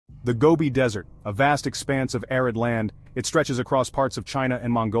The Gobi Desert, a vast expanse of arid land, it stretches across parts of China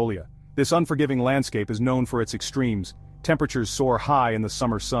and Mongolia. This unforgiving landscape is known for its extremes. Temperatures soar high in the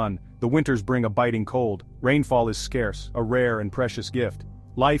summer sun, the winters bring a biting cold, rainfall is scarce, a rare and precious gift.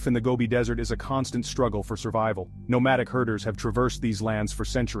 Life in the Gobi Desert is a constant struggle for survival. Nomadic herders have traversed these lands for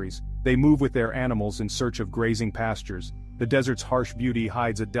centuries. They move with their animals in search of grazing pastures. The desert's harsh beauty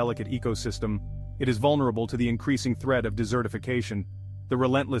hides a delicate ecosystem. It is vulnerable to the increasing threat of desertification. The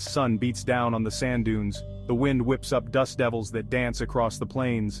relentless sun beats down on the sand dunes. The wind whips up dust devils that dance across the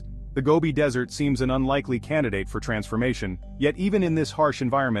plains. The Gobi Desert seems an unlikely candidate for transformation, yet even in this harsh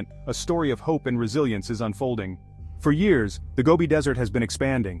environment, a story of hope and resilience is unfolding. For years, the Gobi Desert has been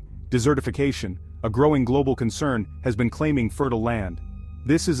expanding. Desertification, a growing global concern, has been claiming fertile land.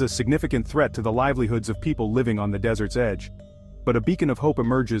 This is a significant threat to the livelihoods of people living on the desert's edge. But a beacon of hope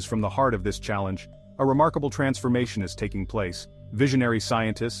emerges from the heart of this challenge. A remarkable transformation is taking place. Visionary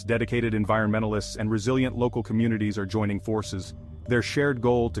scientists, dedicated environmentalists, and resilient local communities are joining forces. Their shared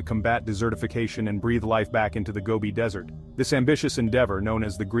goal to combat desertification and breathe life back into the Gobi Desert. This ambitious endeavor, known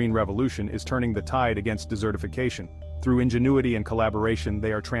as the Green Revolution, is turning the tide against desertification. Through ingenuity and collaboration,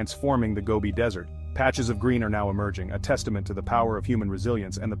 they are transforming the Gobi Desert. Patches of green are now emerging, a testament to the power of human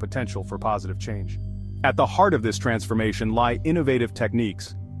resilience and the potential for positive change. At the heart of this transformation lie innovative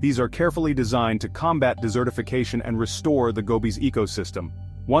techniques. These are carefully designed to combat desertification and restore the Gobi's ecosystem.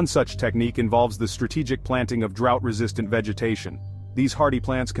 One such technique involves the strategic planting of drought-resistant vegetation. These hardy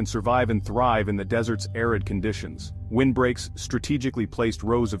plants can survive and thrive in the desert's arid conditions. Windbreaks, strategically placed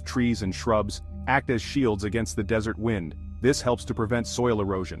rows of trees and shrubs, act as shields against the desert wind. This helps to prevent soil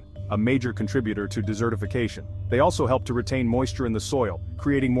erosion, a major contributor to desertification. They also help to retain moisture in the soil,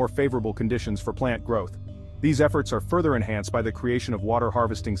 creating more favorable conditions for plant growth. These efforts are further enhanced by the creation of water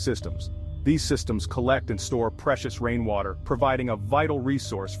harvesting systems. These systems collect and store precious rainwater, providing a vital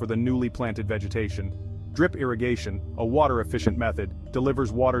resource for the newly planted vegetation. Drip irrigation, a water-efficient method,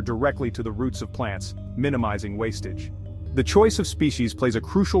 delivers water directly to the roots of plants, minimizing wastage. The choice of species plays a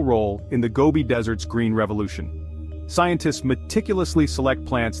crucial role in the Gobi Desert's green revolution. Scientists meticulously select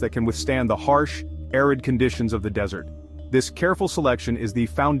plants that can withstand the harsh, arid conditions of the desert. This careful selection is the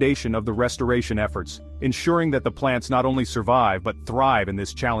foundation of the restoration efforts, ensuring that the plants not only survive but thrive in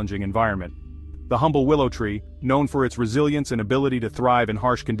this challenging environment. The humble willow tree, known for its resilience and ability to thrive in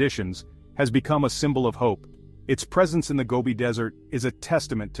harsh conditions, has become a symbol of hope. Its presence in the Gobi Desert is a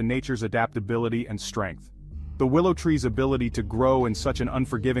testament to nature's adaptability and strength. The willow tree's ability to grow in such an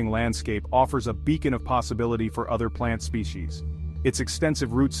unforgiving landscape offers a beacon of possibility for other plant species. Its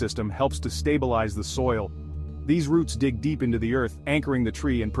extensive root system helps to stabilize the soil. These roots dig deep into the earth, anchoring the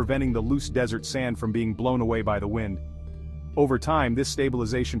tree and preventing the loose desert sand from being blown away by the wind. Over time, this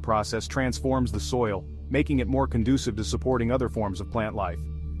stabilization process transforms the soil, making it more conducive to supporting other forms of plant life.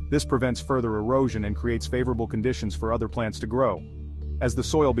 This prevents further erosion and creates favorable conditions for other plants to grow. As the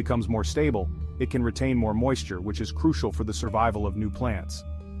soil becomes more stable, it can retain more moisture, which is crucial for the survival of new plants.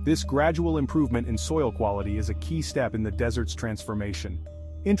 This gradual improvement in soil quality is a key step in the desert's transformation.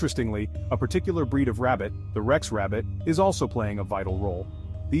 Interestingly, a particular breed of rabbit, the Rex rabbit, is also playing a vital role.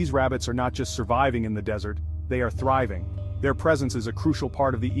 These rabbits are not just surviving in the desert, they are thriving. Their presence is a crucial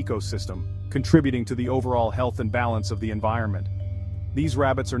part of the ecosystem, contributing to the overall health and balance of the environment. These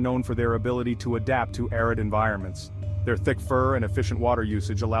rabbits are known for their ability to adapt to arid environments. Their thick fur and efficient water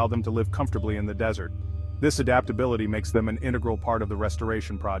usage allow them to live comfortably in the desert. This adaptability makes them an integral part of the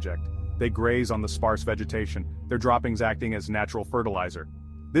restoration project. They graze on the sparse vegetation, their droppings acting as natural fertilizer.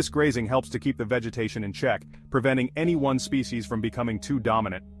 This grazing helps to keep the vegetation in check, preventing any one species from becoming too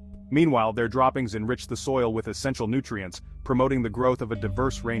dominant. Meanwhile, their droppings enrich the soil with essential nutrients, promoting the growth of a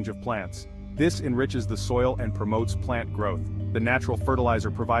diverse range of plants. This enriches the soil and promotes plant growth. The natural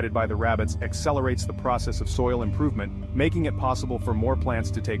fertilizer provided by the rabbits accelerates the process of soil improvement, making it possible for more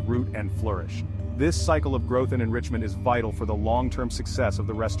plants to take root and flourish. This cycle of growth and enrichment is vital for the long-term success of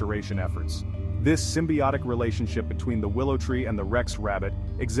the restoration efforts. This symbiotic relationship between the willow tree and the Rex rabbit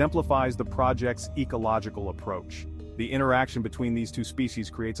exemplifies the project's ecological approach. The interaction between these two species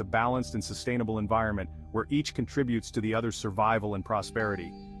creates a balanced and sustainable environment where each contributes to the other's survival and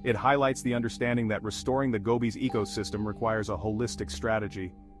prosperity. It highlights the understanding that restoring the Gobi's ecosystem requires a holistic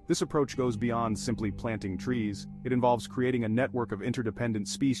strategy. This approach goes beyond simply planting trees. It involves creating a network of interdependent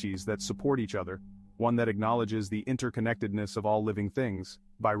species that support each other, one that acknowledges the interconnectedness of all living things.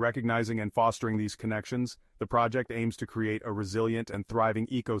 By recognizing and fostering these connections, the project aims to create a resilient and thriving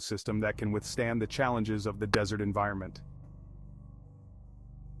ecosystem that can withstand the challenges of the desert environment.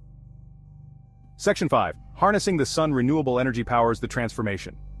 Section 5. Harnessing the sun. Renewable energy powers the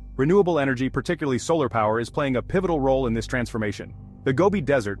transformation. Renewable energy, particularly solar power, is playing a pivotal role in this transformation. The Gobi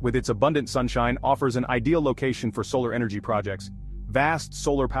Desert, with its abundant sunshine, offers an ideal location for solar energy projects. Vast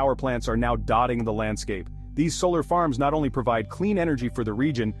solar power plants are now dotting the landscape. These solar farms not only provide clean energy for the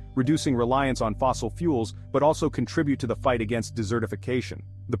region, reducing reliance on fossil fuels, but also contribute to the fight against desertification.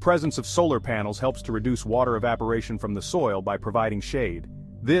 The presence of solar panels helps to reduce water evaporation from the soil by providing shade.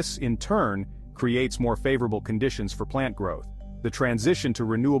 This, in turn, creates more favorable conditions for plant growth. The transition to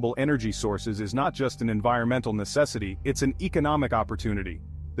renewable energy sources is not just an environmental necessity, it's an economic opportunity.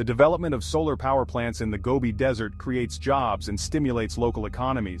 The development of solar power plants in the Gobi Desert creates jobs and stimulates local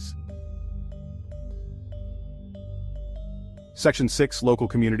economies. Section 6. Local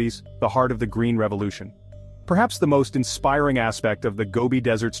communities, the heart of the Green Revolution. Perhaps the most inspiring aspect of the Gobi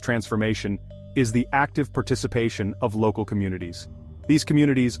Desert's transformation is the active participation of local communities. These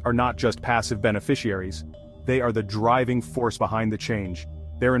communities are not just passive beneficiaries, they are the driving force behind the change.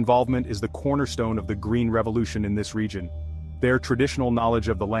 Their involvement is the cornerstone of the Green Revolution in this region. Their traditional knowledge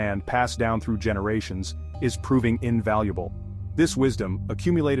of the land, passed down through generations, is proving invaluable. This wisdom,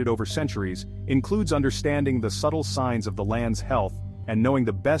 accumulated over centuries, includes understanding the subtle signs of the land's health and knowing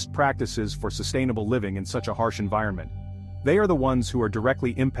the best practices for sustainable living in such a harsh environment. They are the ones who are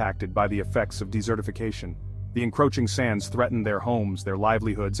directly impacted by the effects of desertification. The encroaching sands threaten their homes, their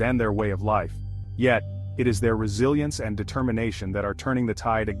livelihoods, and their way of life. Yet, it is their resilience and determination that are turning the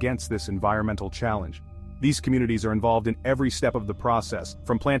tide against this environmental challenge. These communities are involved in every step of the process,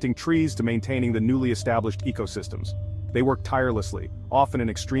 from planting trees to maintaining the newly established ecosystems. They work tirelessly, often in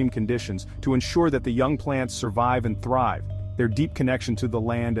extreme conditions, to ensure that the young plants survive and thrive. Their deep connection to the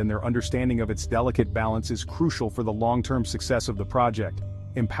land and their understanding of its delicate balance is crucial for the long-term success of the project.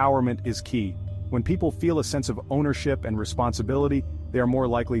 Empowerment is key. When people feel a sense of ownership and responsibility, they are more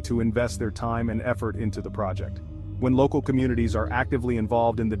likely to invest their time and effort into the project. When local communities are actively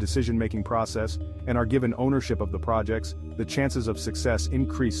involved in the decision-making process and are given ownership of the projects, the chances of success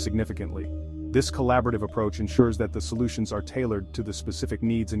increase significantly. This collaborative approach ensures that the solutions are tailored to the specific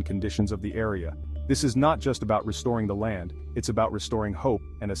needs and conditions of the area. This is not just about restoring the land, it's about restoring hope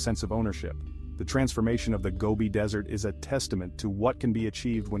and a sense of ownership. The transformation of the Gobi Desert is a testament to what can be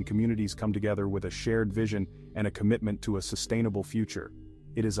achieved when communities come together with a shared vision and a commitment to a sustainable future.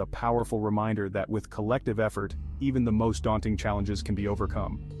 It is a powerful reminder that with collective effort, even the most daunting challenges can be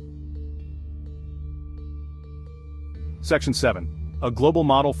overcome. Section 7. A global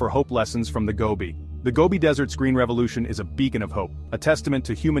model for hope lessons from the Gobi. The Gobi Desert's Green Revolution is a beacon of hope, a testament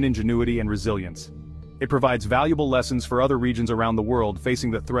to human ingenuity and resilience. It provides valuable lessons for other regions around the world facing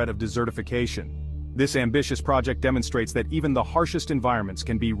the threat of desertification. This ambitious project demonstrates that even the harshest environments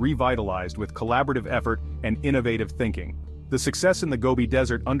can be revitalized with collaborative effort and innovative thinking. The success in the Gobi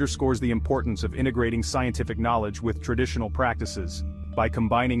Desert underscores the importance of integrating scientific knowledge with traditional practices. By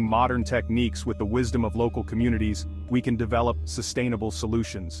combining modern techniques with the wisdom of local communities, we can develop sustainable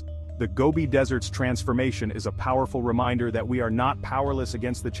solutions. The Gobi Desert's transformation is a powerful reminder that we are not powerless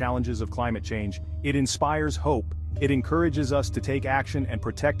against the challenges of climate change. It inspires hope. It encourages us to take action and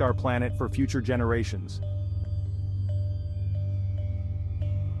protect our planet for future generations.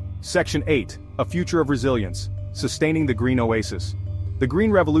 Section 8. A Future of Resilience. Sustaining the Green Oasis. The Green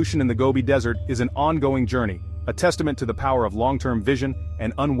Revolution in the Gobi Desert is an ongoing journey, a testament to the power of long-term vision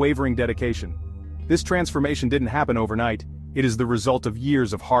and unwavering dedication. This transformation didn't happen overnight. It is the result of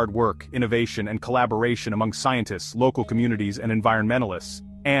years of hard work, innovation, and collaboration among scientists, local communities, and environmentalists,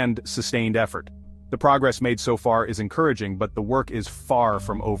 and sustained effort. The progress made so far is encouraging, but the work is far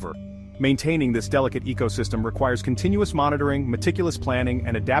from over. Maintaining this delicate ecosystem requires continuous monitoring, meticulous planning,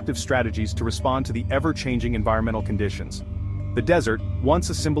 and adaptive strategies to respond to the ever-changing environmental conditions. The desert, once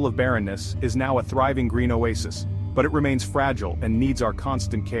a symbol of barrenness, is now a thriving green oasis, but it remains fragile and needs our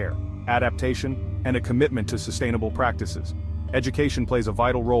constant care, adaptation, and a commitment to sustainable practices. Education plays a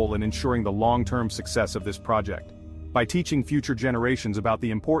vital role in ensuring the long-term success of this project. By teaching future generations about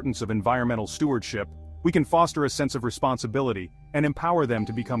the importance of environmental stewardship, we can foster a sense of responsibility and empower them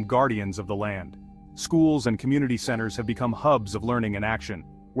to become guardians of the land. Schools and community centers have become hubs of learning and action,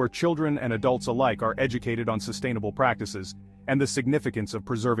 where children and adults alike are educated on sustainable practices and the significance of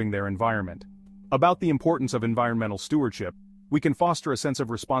preserving their environment. About the importance of environmental stewardship, we can foster a sense of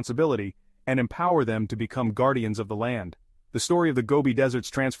responsibility and empower them to become guardians of the land. The story of the Gobi Desert's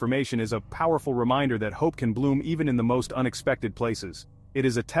transformation is a powerful reminder that hope can bloom even in the most unexpected places. It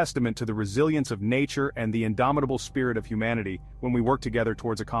is a testament to the resilience of nature and the indomitable spirit of humanity when we work together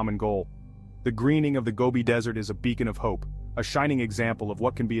towards a common goal. The greening of the Gobi Desert is a beacon of hope, a shining example of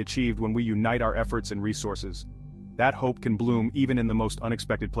what can be achieved when we unite our efforts and resources. That hope can bloom even in the most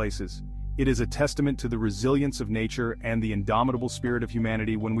unexpected places. It is a testament to the resilience of nature and the indomitable spirit of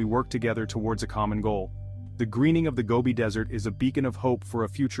humanity when we work together towards a common goal. The greening of the Gobi Desert is a beacon of hope for a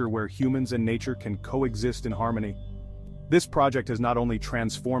future where humans and nature can coexist in harmony. This project has not only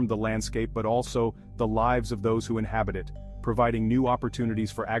transformed the landscape but also the lives of those who inhabit it, providing new opportunities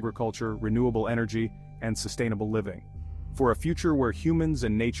for agriculture, renewable energy, and sustainable living. For a future where humans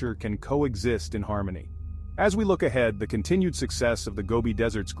and nature can coexist in harmony. As we look ahead, the continued success of the Gobi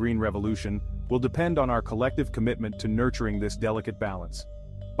Desert's green revolution will depend on our collective commitment to nurturing this delicate balance.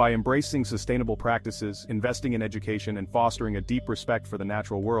 By embracing sustainable practices, investing in education, and fostering a deep respect for the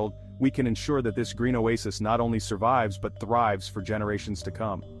natural world, we can ensure that this green oasis not only survives but thrives for generations to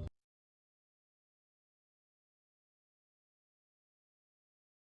come.